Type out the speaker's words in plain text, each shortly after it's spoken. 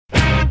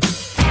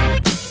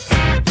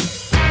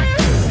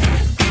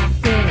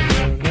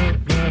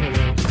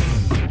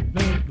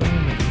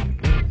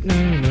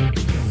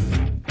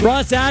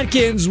Ross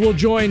Atkins will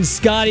join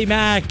Scotty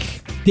Mack,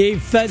 Dave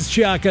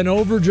Fezchuk on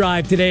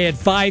Overdrive today at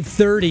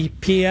 5:30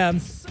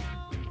 p.m.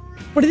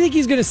 What do you think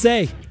he's going to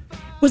say?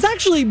 Was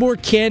actually more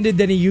candid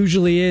than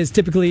he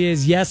typically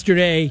is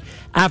yesterday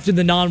after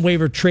the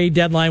non-waiver trade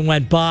deadline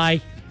went by.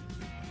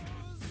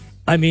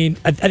 I mean,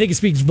 I think it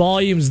speaks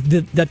volumes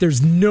that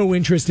there's no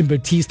interest in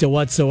Bautista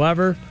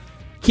whatsoever.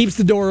 Keeps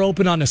the door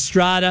open on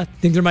Estrada.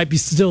 Think there might be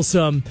still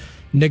some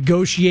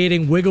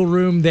negotiating wiggle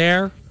room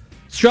there.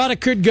 Estrada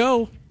could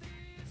go.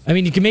 I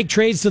mean, you can make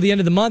trades till the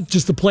end of the month,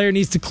 just the player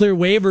needs to clear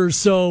waivers,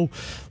 so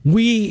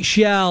we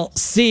shall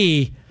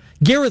see.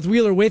 Gareth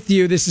Wheeler with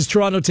you. This is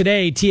Toronto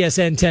Today,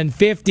 TSN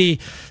 1050.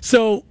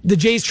 So the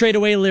Jays trade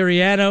away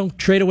Liriano,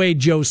 trade away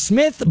Joe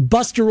Smith.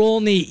 Buster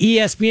Olney,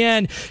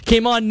 ESPN,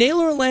 came on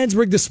Naylor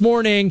Landsberg this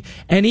morning,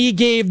 and he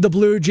gave the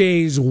Blue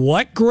Jays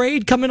what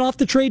grade coming off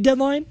the trade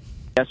deadline?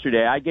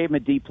 Yesterday, I gave him a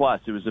D+.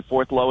 It was the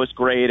fourth lowest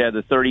grade out of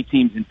the 30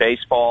 teams in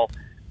baseball.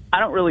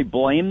 I don't really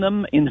blame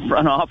them in the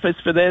front office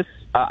for this.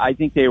 I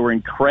think they were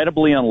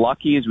incredibly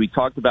unlucky, as we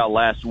talked about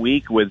last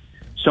week, with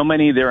so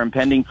many of their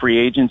impending free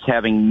agents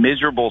having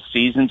miserable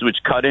seasons, which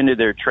cut into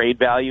their trade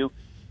value.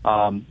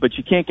 But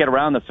you can't get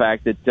around the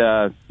fact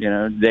that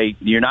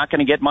you're not going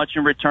to get much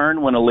in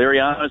return when a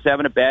Liriano's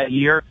having a bad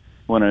year,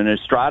 when an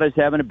Estrada's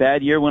having a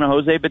bad year, when a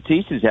Jose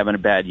Bautista's having a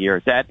bad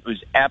year. That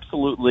was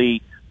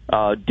absolutely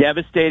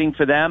devastating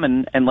for them.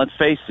 And let's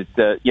face it,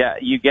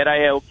 you get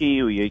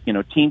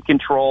Aoki, team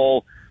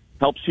control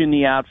helps you in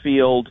the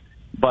outfield,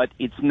 but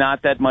it's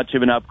not that much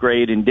of an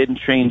upgrade and didn't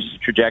change the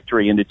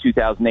trajectory into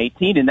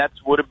 2018, and that's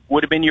would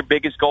have been your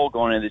biggest goal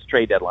going into this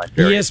trade deadline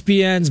period.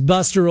 ESPN's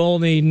Buster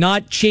Olney,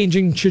 not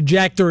changing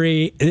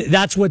trajectory.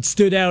 That's what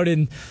stood out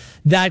in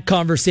that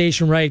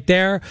conversation right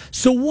there.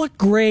 So what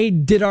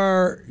grade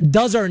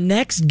does our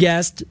next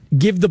guest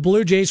give the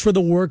Blue Jays for the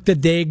work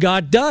that they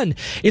got done?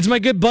 It's my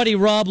good buddy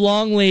Rob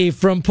Longley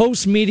from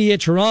Post Media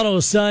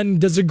Toronto Sun.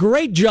 Does a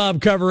great job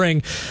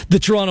covering the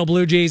Toronto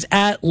Blue Jays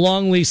at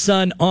Longley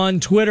Sun on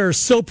Twitter.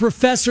 So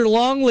Professor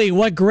Longley,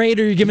 what grade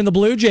are you giving the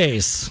Blue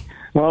Jays?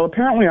 Well,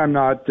 apparently I'm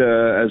not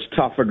as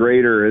tough a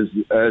grader as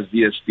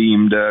the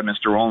esteemed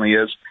Mr. Olney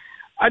is.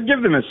 I'd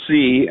give them a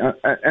C,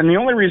 and the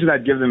only reason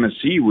I'd give them a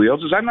C,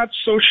 Wheels, is I'm not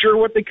so sure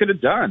what they could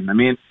have done. I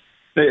mean,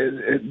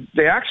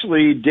 they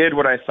actually did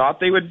what I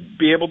thought they would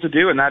be able to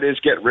do, and that is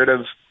get rid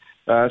of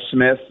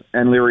Smith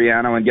and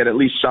Liriano and get at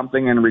least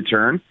something in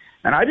return.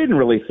 And I didn't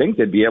really think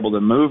they'd be able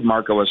to move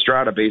Marco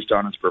Estrada based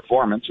on his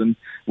performance, and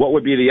what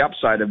would be the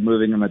upside of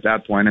moving him at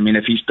that point. I mean,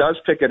 if he does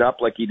pick it up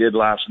like he did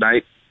last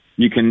night,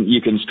 you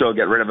can still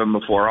get rid of him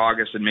before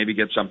August and maybe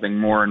get something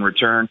more in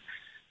return.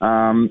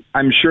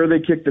 I'm sure they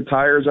kicked the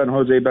tires on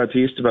Jose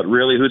Bautista, but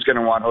really, who's going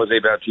to want Jose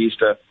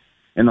Bautista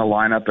in the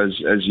lineup,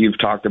 as you've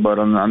talked about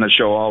on the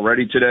show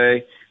already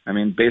today? I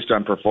mean, based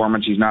on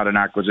performance, he's not an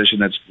acquisition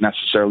that's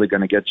necessarily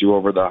going to get you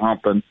over the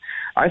hump. And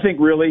I think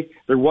really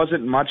there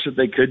wasn't much that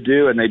they could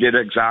do, and they did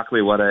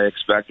exactly what I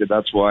expected.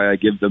 That's why I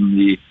give them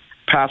the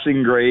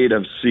passing grade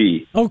of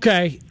C.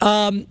 Okay.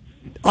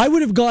 I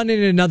would have gone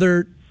in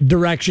another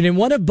direction. And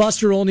one of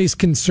Buster Olney's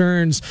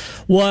concerns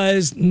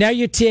was now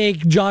you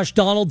take Josh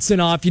Donaldson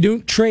off. You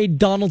don't trade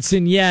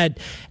Donaldson yet.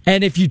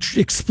 And if you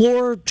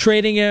explore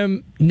trading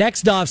him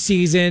next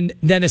offseason,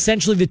 then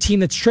essentially the team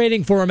that's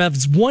trading for him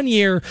has 1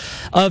 year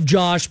of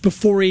Josh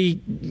before he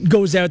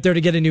goes out there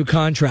to get a new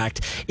contract.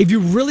 If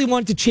you really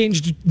want to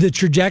change the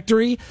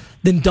trajectory,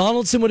 then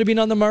Donaldson would have been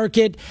on the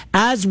market,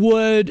 as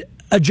would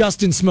a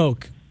Justin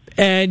Smoke.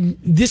 And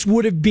this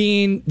would have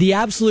been the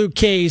absolute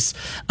case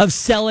of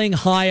selling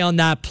high on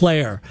that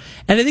player.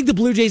 And I think the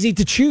Blue Jays need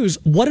to choose.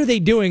 What are they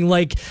doing?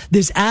 Like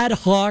this ad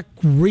hoc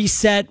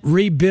reset,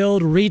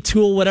 rebuild,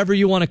 retool, whatever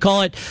you want to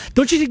call it.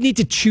 Don't you need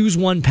to choose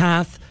one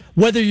path?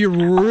 Whether you're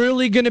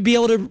really going to be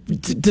able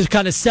to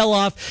kind of sell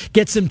off,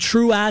 get some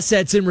true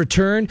assets in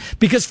return.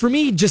 Because for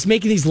me, just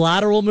making these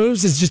lateral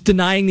moves is just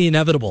denying the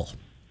inevitable.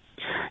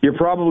 You're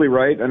probably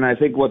right. And I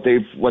think what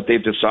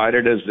they've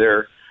decided is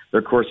their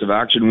course of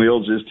action,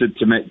 Wheels, is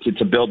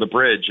to build a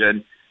bridge.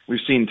 And we've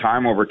seen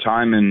time over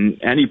time in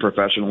any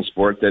professional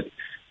sport that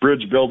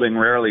bridge building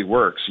rarely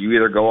works. You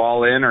either go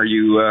all in or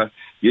you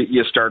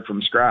start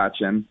from scratch.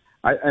 And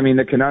I mean,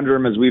 the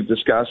conundrum, as we've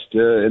discussed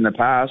in the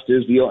past,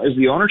 is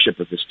the ownership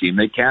of this team.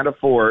 They can't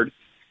afford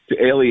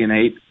to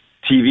alienate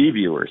TV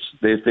viewers.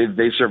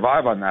 They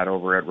survive on that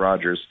over at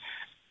Rogers.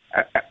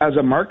 As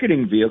a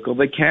marketing vehicle,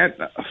 they can't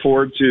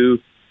afford to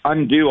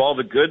undo all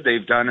the good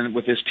they've done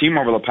with this team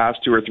over the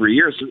past 2 or 3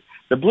 years.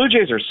 The Blue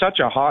Jays are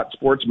such a hot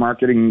sports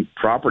marketing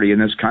property in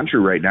this country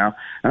right now.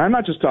 And I'm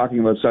not just talking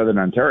about Southern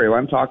Ontario.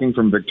 I'm talking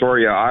from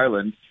Victoria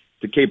Island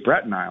to Cape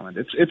Breton Island.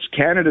 It's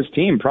Canada's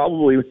team,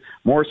 probably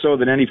more so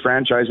than any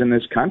franchise in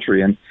this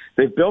country. And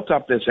they've built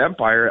up this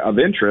empire of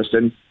interest.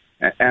 And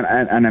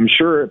I'm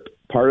sure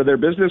part of their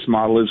business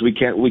model is we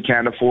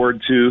can't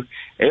afford to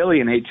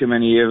alienate too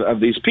many of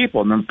these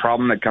people. And the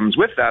problem that comes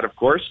with that, of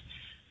course,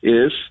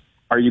 is,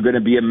 are you going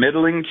to be a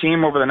middling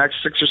team over the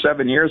next 6 or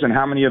 7 years, and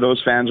how many of those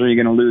fans are you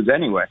going to lose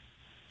anyway?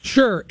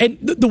 Sure. And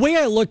the way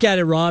I look at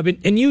it, Rob,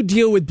 and you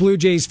deal with Blue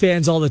Jays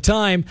fans all the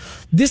time,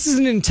 this is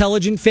an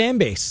intelligent fan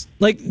base.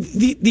 Like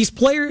these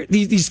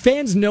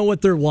fans know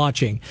what they're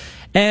watching,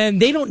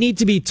 and they don't need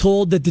to be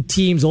told that the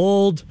team's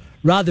old,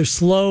 rather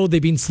slow, they've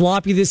been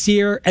sloppy this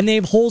year, and they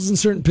have holes in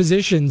certain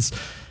positions.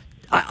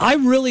 I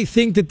really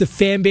think that the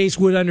fan base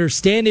would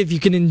understand if you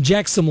can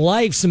inject some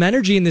life, some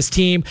energy in this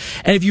team,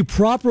 and if you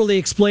properly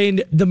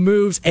explained the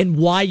moves and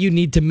why you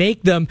need to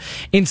make them.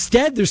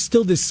 Instead, there's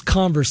still this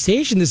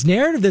conversation, this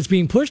narrative that's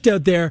being pushed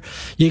out there.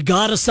 You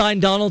got to sign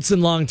Donaldson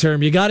long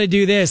term. You got to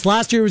do this.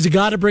 Last year was you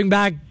got to bring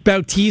back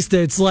Bautista.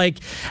 It's like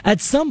at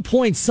some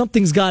point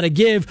something's got to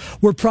give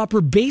where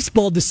proper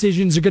baseball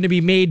decisions are going to be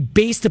made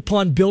based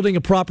upon building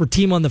a proper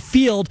team on the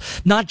field,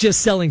 not just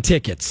selling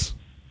tickets.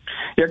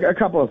 Yeah, a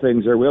couple of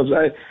things there, Wills.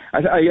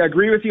 I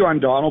agree with you on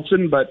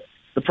Donaldson, but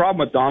the problem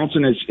with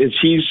Donaldson is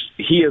he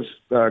is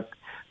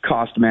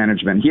cost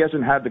management. He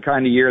hasn't had the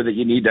kind of year that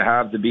you need to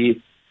have to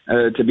be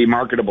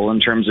marketable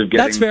in terms of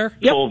getting That's fair.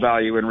 Full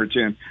value in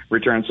return.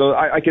 So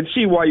I can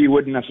see why you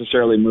wouldn't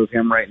necessarily move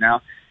him right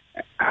now.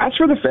 As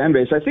for the fan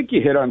base, I think you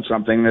hit on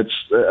something that's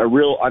a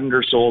real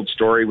undersold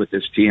story with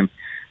this team.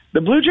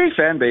 The Blue Jay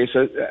fan base,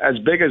 as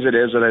big as it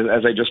is,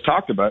 as I just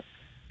talked about,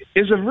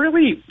 is a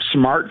really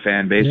smart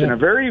fan base, and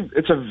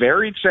it's a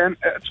varied fan.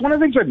 It's one of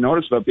the things I've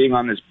noticed about being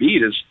on this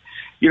beat is,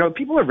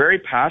 people are very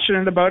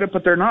passionate about it,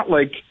 but they're not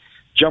like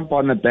jump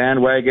on the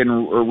bandwagon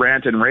or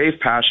rant and rave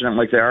passionate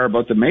like they are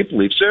about the Maple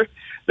Leafs.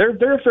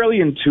 They're a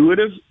fairly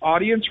intuitive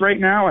audience right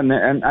now,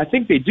 and I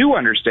think they do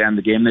understand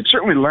the game. They've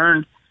certainly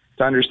learned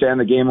to understand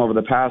the game over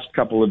the past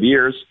couple of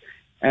years,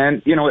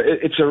 and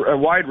it's a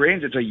wide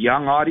range. It's a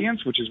young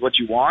audience, which is what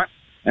you want,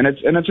 and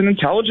it's an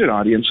intelligent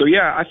audience. So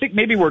yeah, I think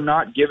maybe we're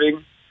not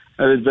giving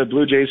the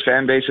Blue Jays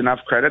fan base enough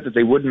credit that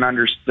they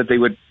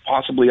would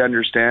possibly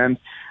understand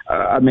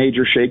a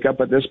major shakeup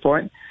at this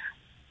point.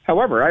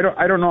 However,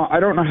 I don't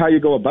know how you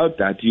go about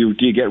that. Do you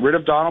get rid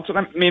of Donaldson?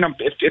 I mean,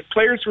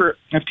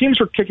 if teams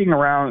were kicking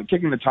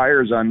the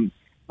tires on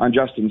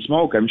Justin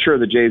Smoke, I'm sure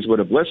the Jays would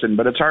have listened.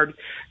 But it's hard.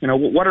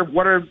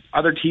 What are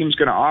other teams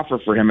going to offer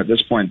for him at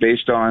this point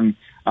based on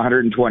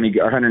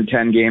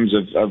 110 games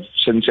of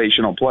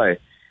sensational play?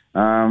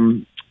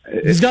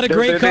 He's got a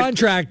great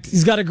contract.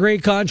 He's got a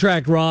great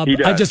contract, Rob.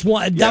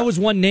 That was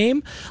one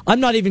name. I'm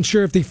not even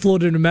sure if they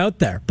floated him out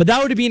there, but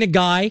that would have been a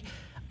guy.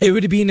 It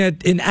would have been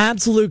an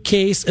absolute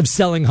case of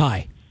selling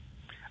high.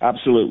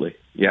 Absolutely,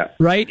 yeah.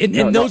 Right,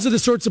 and those are the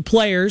sorts of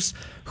players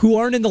who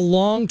aren't in the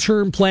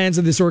long-term plans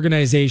of this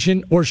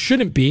organization or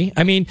shouldn't be.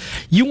 I mean,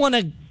 you want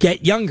to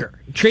get younger.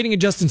 Trading a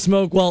Justin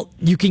Smoke, well,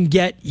 you can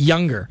get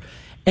younger,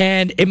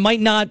 and it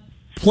might not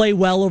play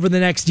well over the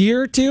next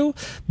year or two,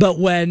 but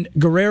when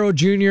Guerrero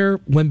Jr.,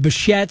 when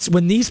Bichette,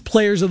 when these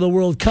players of the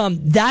world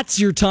come, that's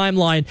your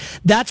timeline.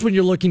 That's when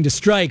you're looking to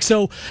strike.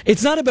 So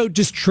it's not about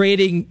just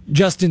trading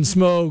Justin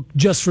Smoke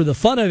just for the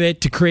fun of it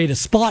to create a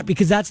spot,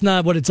 because that's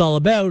not what it's all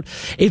about.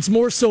 It's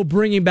more so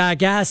bringing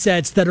back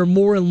assets that are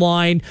more in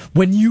line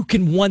when you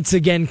can once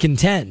again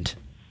contend.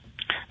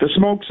 The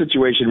Smoke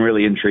situation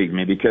really intrigued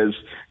me because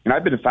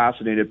I've been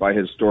fascinated by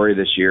his story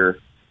this year.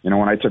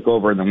 When I took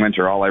over in the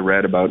winter, all I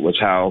read about was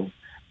how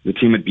the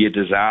team would be a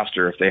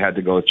disaster if they had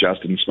to go with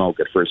Justin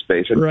Smoke at first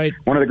base. And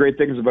One of the great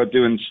things about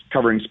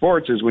covering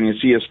sports is when you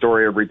see a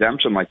story of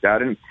redemption like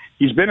that, and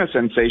he's been a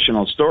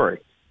sensational story.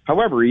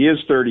 However, he is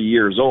 30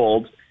 years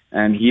old,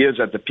 and he is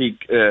at the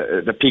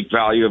peak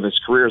value of his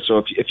career. So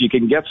if you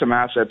can get some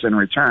assets in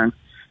return,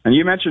 and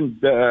you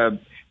mentioned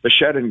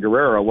Bichette and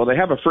Guerrero, well, they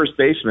have a first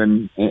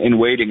baseman in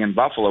waiting in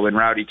Buffalo in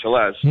Rowdy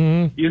Tellez.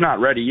 Mm-hmm. He's not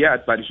ready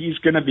yet, but he's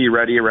going to be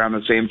ready around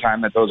the same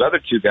time that those other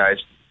two guys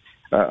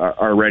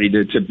are ready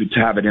to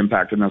have an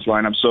impact in this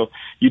lineup. So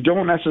you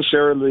don't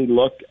necessarily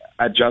look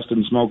at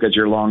Justin Smoke as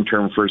your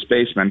long-term first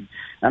baseman.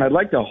 And I'd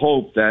like to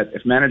hope that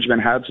if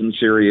management had some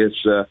serious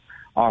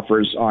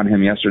offers on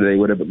him yesterday, they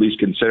would have at least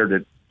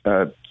considered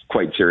it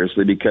quite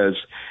seriously, because,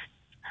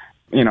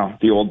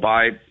 the old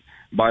buy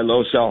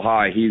low, sell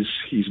high.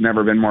 He's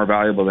never been more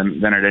valuable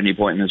than at any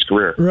point in his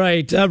career.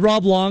 Right.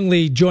 Rob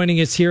Longley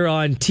joining us here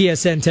on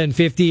TSN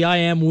 1050. I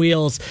am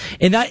Wheels.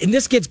 And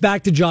this gets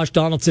back to Josh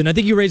Donaldson. I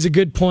think you raise a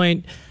good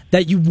point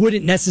that you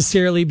wouldn't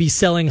necessarily be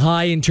selling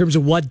high in terms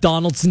of what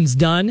Donaldson's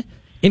done.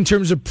 In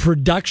terms of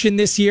production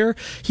this year,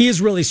 he has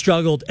really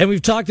struggled. And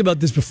we've talked about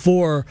this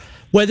before,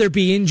 whether it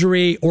be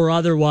injury or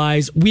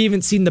otherwise. We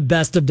haven't seen the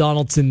best of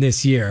Donaldson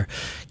this year.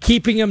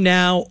 Keeping him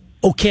now,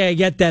 okay, I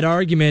get that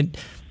argument,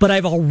 but I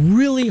have a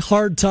really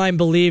hard time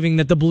believing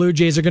that the Blue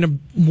Jays are going to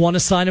want to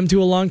sign him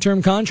to a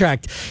long-term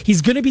contract.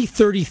 He's going to be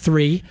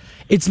 33.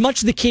 It's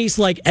much the case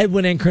like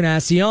Edwin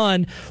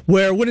Encarnacion,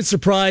 where it wouldn't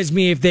surprise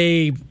me if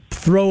they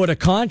throw out a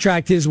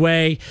contract his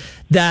way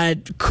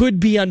that could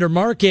be under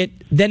market,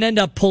 then end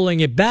up pulling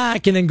it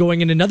back and then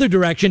going in another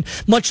direction,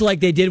 much like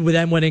they did with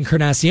Edwin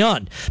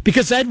Encarnacion.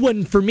 Because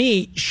Edwin, for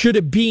me, should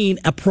have been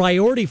a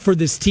priority for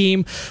this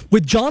team.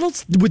 With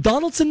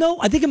Donaldson, though,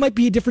 I think it might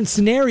be a different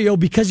scenario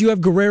because you have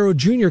Guerrero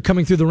Jr.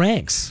 coming through the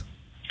ranks.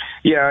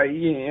 Yeah,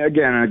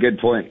 again, a good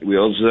point,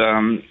 Wheels.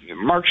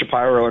 Mark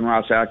Shapiro and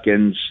Ross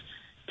Atkins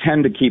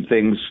tend to keep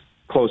things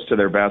close to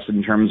their vest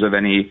in terms of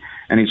any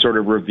sort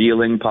of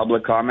revealing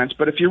public comments.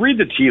 But if you read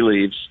the tea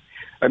leaves,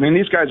 I mean,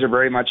 these guys are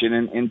very much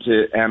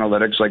into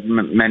analytics, like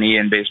many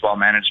in baseball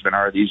management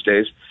are these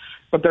days.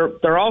 But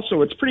they're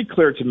also, it's pretty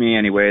clear to me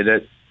anyway,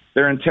 that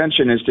their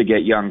intention is to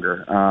get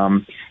younger.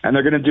 And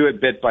they're going to do it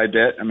bit by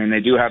bit. I mean,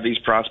 they do have these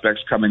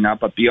prospects coming up,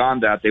 but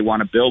beyond that, they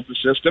want to build the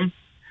system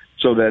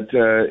so that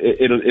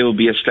it'll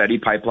be a steady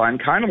pipeline,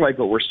 kind of like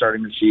what we're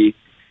starting to see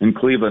in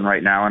Cleveland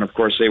right now. And of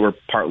course, they were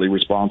partly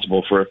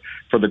responsible for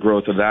the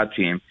growth of that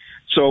team.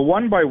 So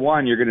one by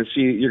one, you're going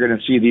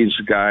to see these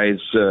guys,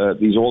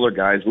 these older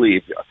guys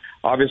leave.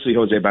 Obviously,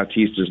 Jose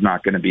Bautista is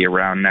not going to be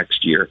around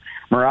next year.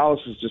 Morales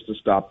is just a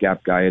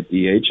stopgap guy at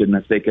DH, and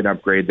if they could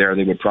upgrade there,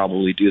 they would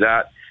probably do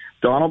that.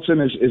 Donaldson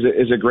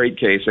is a great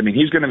case. I mean,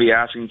 he's going to be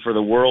asking for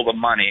the world of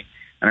money,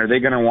 and are they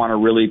going to want to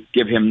really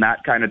give him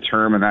that kind of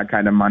term and that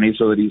kind of money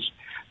so that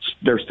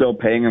they're still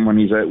paying him when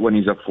he's a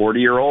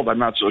 40-year-old? I'm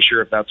not so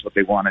sure if that's what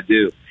they want to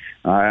do.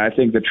 I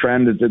think the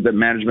trend that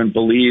management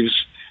believes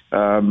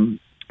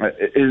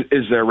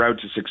is their route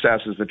to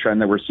success is the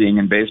trend that we're seeing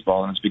in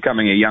baseball, and it's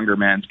becoming a younger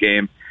man's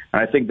game.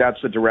 And I think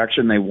that's the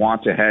direction they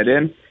want to head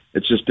in.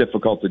 It's just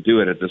difficult to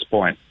do it at this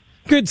point.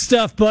 Good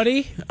stuff,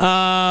 buddy.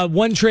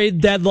 One trade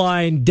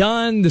deadline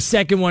done. The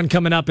second one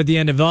coming up at the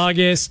end of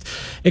August.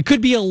 It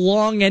could be a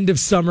long end of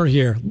summer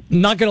here.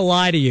 I'm not going to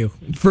lie to you.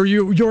 For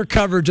your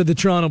coverage of the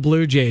Toronto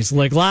Blue Jays.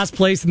 Like last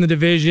place in the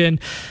division,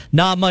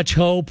 not much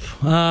hope.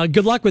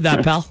 Good luck with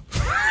that, pal.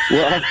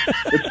 Well,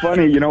 it's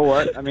funny. You know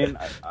what? I mean,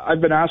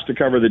 I've been asked to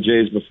cover the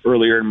Jays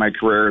earlier in my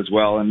career as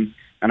well, and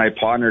I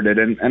pondered it.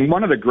 And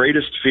one of the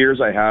greatest fears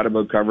I had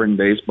about covering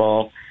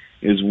baseball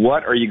is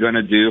what are you going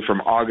to do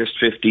from August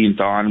 15th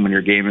on when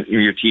your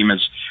team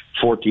is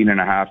 14 and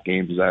a half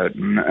games out?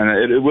 And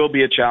it will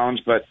be a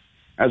challenge, but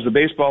as the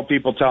baseball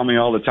people tell me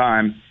all the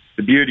time,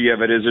 the beauty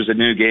of it is there's a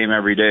new game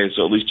every day,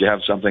 so at least you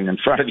have something in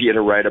front of you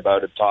to write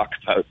about and talk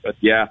about. But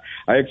yeah,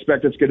 I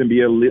expect it's going to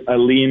be a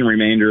lean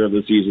remainder of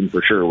the season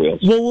for sure,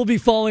 Wheels. Well, we'll be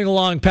following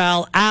along,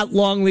 pal, at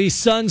Longley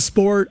Sun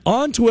Sport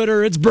on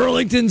Twitter. It's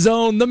Burlington's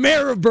own, the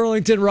mayor of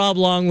Burlington, Rob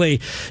Longley,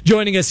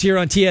 joining us here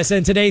on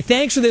TSN today.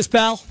 Thanks for this,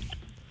 pal.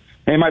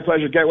 Hey, my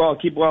pleasure. Get well.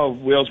 Keep well,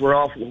 Wheels. We're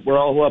all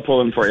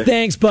pulling for you.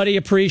 Thanks, buddy.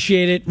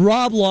 Appreciate it.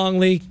 Rob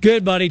Longley,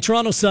 good buddy.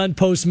 Toronto Sun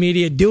Post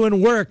Media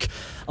doing work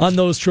on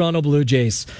those Toronto Blue Jays.